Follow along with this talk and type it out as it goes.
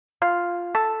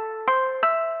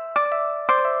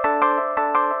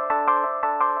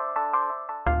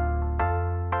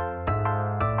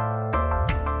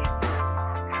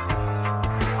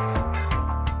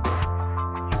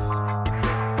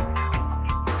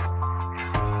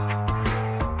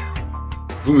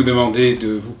Vous me demandez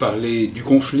de vous parler du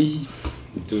conflit,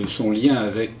 de son lien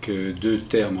avec deux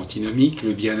termes antinomiques,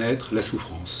 le bien-être, la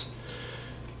souffrance.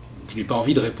 Je n'ai pas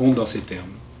envie de répondre dans ces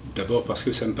termes. D'abord parce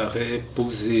que ça me paraît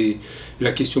poser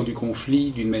la question du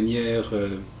conflit d'une manière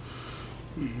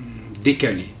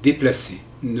décalée, déplacée.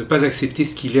 Ne pas accepter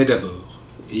ce qu'il est d'abord.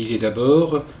 Et il est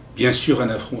d'abord, bien sûr, un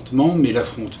affrontement, mais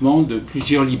l'affrontement de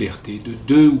plusieurs libertés, de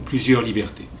deux ou plusieurs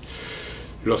libertés.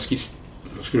 Lorsque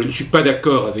je ne suis pas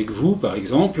d'accord avec vous, par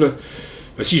exemple,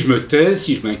 si je me tais,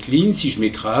 si je m'incline, si je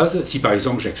m'écrase, si par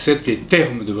exemple j'accepte les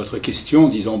termes de votre question en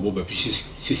disant « bon,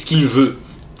 c'est ce qu'il veut,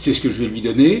 c'est ce que je vais lui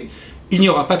donner », il n'y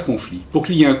aura pas de conflit. Pour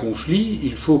qu'il y ait un conflit,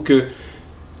 il faut que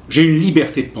j'ai une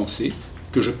liberté de penser,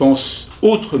 que je pense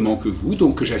autrement que vous,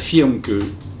 donc que j'affirme que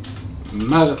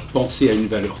ma pensée a une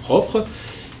valeur propre,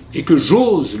 et que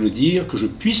j'ose le dire, que je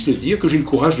puisse le dire, que j'ai le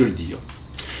courage de le dire.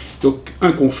 Donc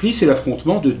un conflit, c'est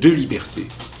l'affrontement de deux libertés.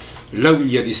 Là où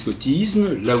il y a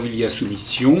despotisme, là où il y a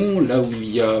soumission, là où il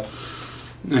y a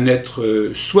un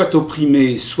être soit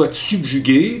opprimé, soit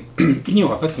subjugué, il n'y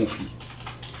aura pas de conflit.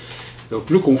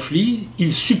 Donc le conflit,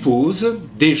 il suppose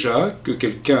déjà que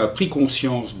quelqu'un a pris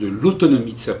conscience de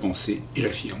l'autonomie de sa pensée et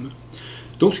l'affirme.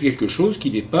 Donc c'est quelque chose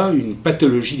qui n'est pas une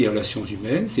pathologie des relations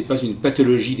humaines, ce n'est pas une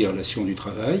pathologie des relations du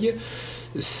travail,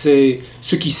 c'est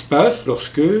ce qui se passe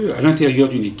lorsque, à l'intérieur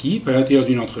d'une équipe, à l'intérieur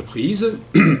d'une entreprise,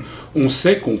 on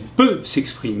sait qu'on peut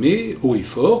s'exprimer haut et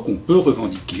fort, qu'on peut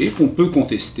revendiquer, qu'on peut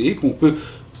contester, qu'on peut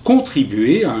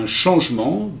contribuer à un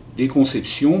changement des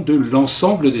conceptions de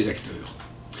l'ensemble des acteurs.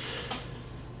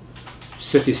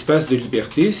 Cet espace de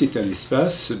liberté, c'est un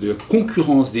espace de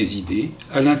concurrence des idées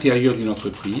à l'intérieur d'une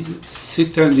entreprise,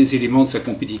 c'est un des éléments de sa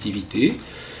compétitivité,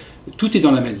 tout est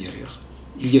dans la manière.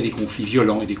 Il y a des conflits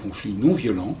violents et des conflits non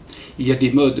violents. Il y a des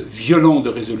modes violents de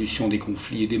résolution des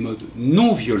conflits et des modes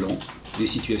non violents des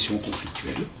situations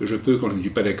conflictuelles. Je peux, quand je ne suis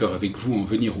pas d'accord avec vous, en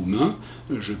venir aux mains.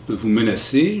 Je peux vous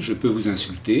menacer, je peux vous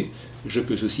insulter. Je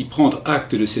peux aussi prendre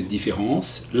acte de cette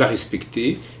différence, la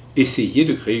respecter, essayer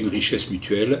de créer une richesse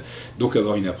mutuelle, donc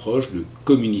avoir une approche de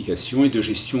communication et de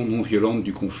gestion non violente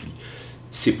du conflit.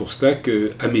 C'est pour cela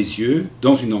que, à mes yeux,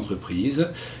 dans une entreprise,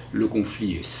 le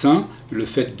conflit est sain, le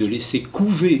fait de laisser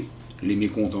couver les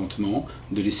mécontentements,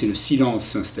 de laisser le silence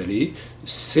s'installer,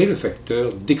 c'est le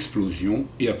facteur d'explosion.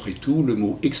 Et après tout, le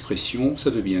mot expression, ça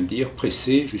veut bien dire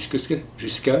presser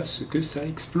jusqu'à ce que ça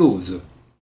explose.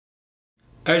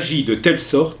 Agis de telle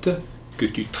sorte que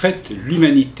tu traites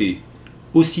l'humanité,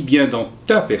 aussi bien dans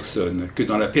ta personne que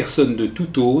dans la personne de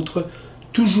tout autre,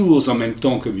 toujours en même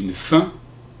temps comme une fin,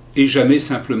 et jamais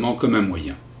simplement comme un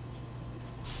moyen.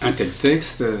 Un tel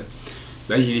texte,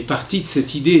 il est parti de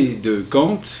cette idée de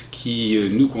Kant qui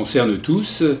nous concerne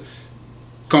tous.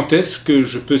 Quand est-ce que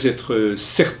je peux être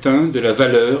certain de la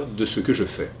valeur de ce que je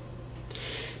fais?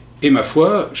 Et ma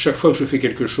foi, chaque fois que je fais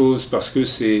quelque chose parce que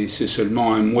c'est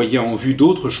seulement un moyen en vue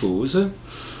d'autre chose,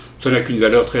 ça n'a qu'une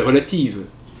valeur très relative.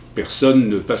 Personne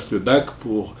ne passe le bac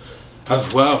pour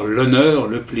avoir l'honneur,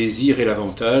 le plaisir et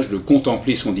l'avantage de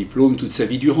contempler son diplôme toute sa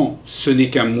vie durant. Ce n'est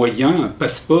qu'un moyen, un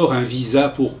passeport, un visa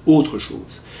pour autre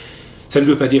chose. Ça ne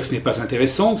veut pas dire que ce n'est pas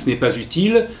intéressant, que ce n'est pas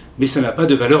utile, mais ça n'a pas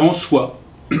de valeur en soi.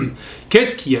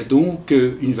 Qu'est-ce qui a donc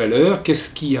une valeur?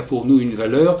 Qu'est-ce qui a pour nous une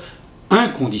valeur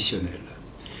inconditionnelle?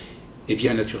 Eh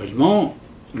bien, naturellement,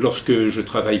 lorsque je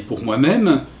travaille pour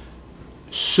moi-même,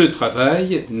 ce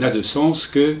travail n'a de sens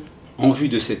que en vue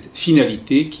de cette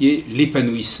finalité qui est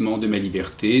l'épanouissement de ma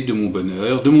liberté, de mon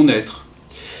bonheur, de mon être.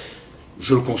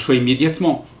 Je le conçois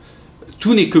immédiatement.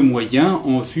 Tout n'est que moyen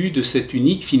en vue de cette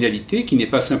unique finalité qui n'est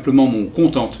pas simplement mon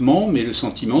contentement, mais le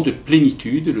sentiment de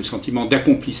plénitude, le sentiment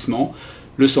d'accomplissement,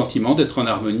 le sentiment d'être en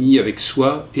harmonie avec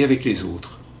soi et avec les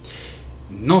autres.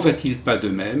 N'en va-t-il pas de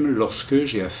même lorsque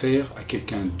j'ai affaire à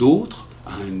quelqu'un d'autre,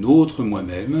 à un autre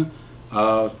moi-même,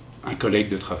 à un collègue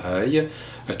de travail,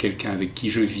 à quelqu'un avec qui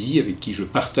je vis, avec qui je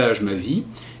partage ma vie?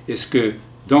 Est-ce que,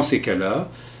 dans ces cas-là,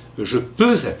 je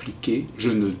peux appliquer, je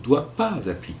ne dois pas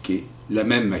appliquer la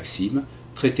même maxime,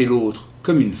 traiter l'autre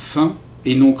comme une fin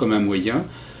et non comme un moyen,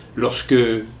 lorsque,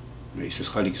 et ce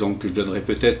sera l'exemple que je donnerai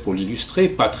peut-être pour l'illustrer,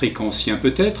 pas très kantien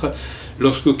peut-être,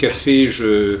 lorsqu'au café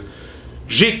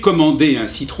j'ai commandé un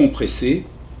citron pressé,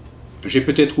 j'ai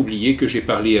peut-être oublié que j'ai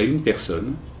parlé à une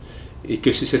personne, et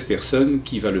que c'est cette personne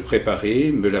qui va le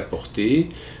préparer, me l'apporter,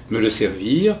 me le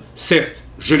servir. Certes,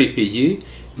 je l'ai payé,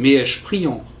 mais ai-je pris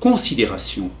en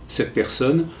considération cette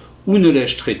personne ou ne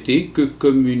l'ai-je traité que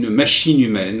comme une machine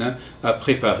humaine à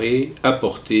préparer,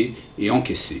 apporter et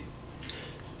encaisser?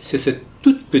 C'est cette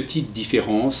toute petite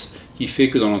différence qui fait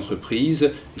que dans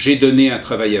l'entreprise, j'ai donné un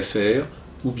travail à faire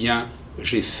ou bien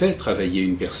j'ai fait travailler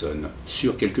une personne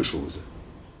sur quelque chose.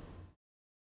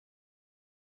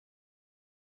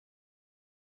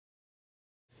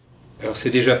 Alors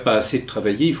c'est déjà pas assez de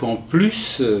travailler, il faut en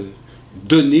plus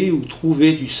donner ou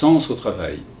trouver du sens au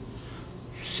travail.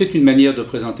 C'est une manière de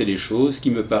présenter les choses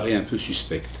qui me paraît un peu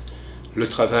suspecte. Le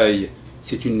travail,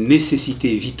 c'est une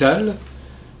nécessité vitale.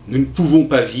 Nous ne pouvons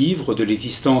pas vivre de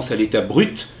l'existence à l'état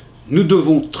brut. Nous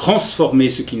devons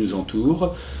transformer ce qui nous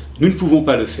entoure. Nous ne pouvons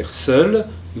pas le faire seuls.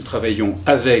 Nous travaillons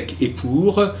avec et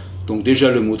pour. Donc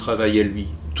déjà le mot travail à lui,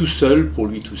 tout seul, pour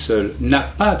lui tout seul, n'a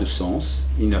pas de sens,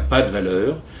 il n'a pas de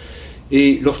valeur.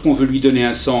 Et lorsqu'on veut lui donner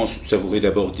un sens, ça voudrait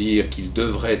d'abord dire qu'il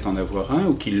devrait en avoir un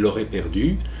ou qu'il l'aurait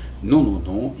perdu. Non, non,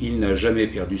 non, il n'a jamais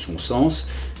perdu son sens.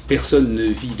 Personne ne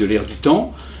vit de l'air du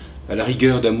temps, à la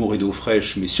rigueur d'amour et d'eau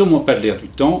fraîche, mais sûrement pas de l'air du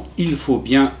temps. Il faut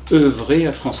bien œuvrer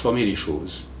à transformer les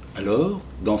choses. Alors,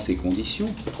 dans ces conditions,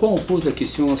 pourquoi on pose la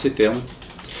question dans ces termes?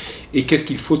 Et qu'est-ce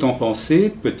qu'il faut en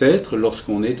penser, peut-être,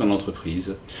 lorsqu'on est en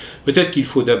entreprise? Peut-être qu'il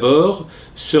faut d'abord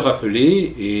se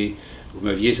rappeler, et vous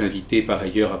m'aviez invité par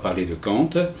ailleurs à parler de Kant,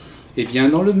 eh bien,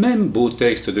 dans le même beau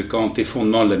texte de Kant et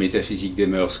fondement de la métaphysique des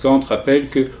mœurs, Kant rappelle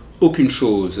que aucune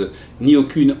chose, ni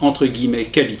aucune, entre guillemets,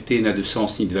 qualité n'a de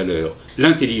sens ni de valeur.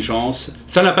 L'intelligence,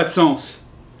 ça n'a pas de sens,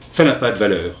 ça n'a pas de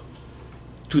valeur.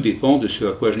 Tout dépend de ce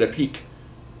à quoi je l'applique.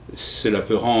 Cela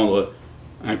peut rendre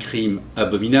un crime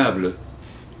abominable,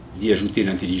 d'y ajouter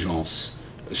l'intelligence.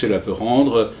 Cela peut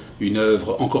rendre une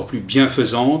œuvre encore plus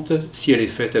bienfaisante si elle est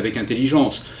faite avec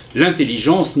intelligence.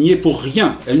 L'intelligence n'y est pour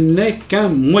rien, elle n'est qu'un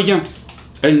moyen.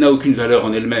 Elle n'a aucune valeur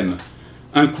en elle-même.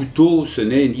 Un couteau, ce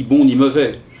n'est ni bon ni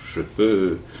mauvais. Je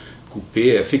peux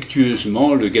couper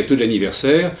affectueusement le gâteau de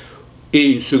l'anniversaire et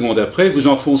une seconde après, vous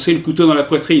enfoncez le couteau dans la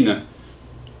poitrine.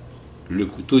 Le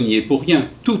couteau n'y est pour rien.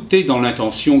 Tout est dans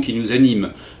l'intention qui nous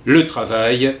anime. Le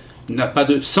travail n'a pas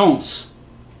de sens.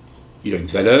 Il a une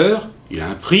valeur, il a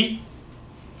un prix,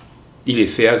 il est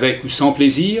fait avec ou sans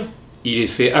plaisir, il est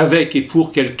fait avec et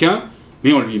pour quelqu'un,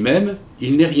 mais en lui-même,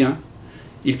 il n'est rien.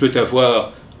 Il peut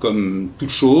avoir, comme toute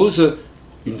chose,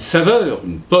 une saveur.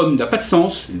 Une pomme n'a pas de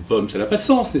sens. Une pomme, ça n'a pas de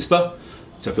sens, n'est-ce pas?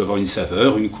 Ça peut avoir une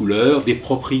saveur, une couleur, des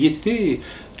propriétés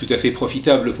tout à fait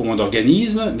profitables pour mon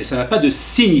organisme, mais ça n'a pas de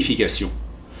signification.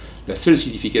 La seule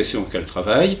signification qu'a le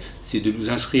travail, c'est de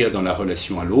nous inscrire dans la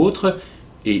relation à l'autre,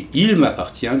 et il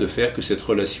m'appartient de faire que cette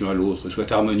relation à l'autre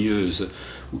soit harmonieuse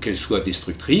ou qu'elle soit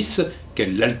destructrice,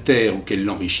 qu'elle l'altère ou qu'elle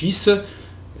l'enrichisse.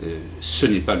 Ce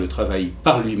n'est pas le travail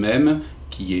par lui-même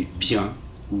qui est bien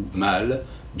ou mal,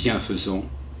 bienfaisant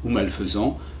ou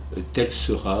malfaisant. Telle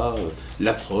sera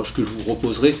l'approche que je vous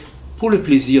proposerai pour le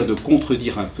plaisir de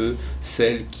contredire un peu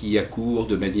celle qui accourt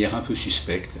de manière un peu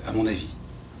suspecte, à mon avis.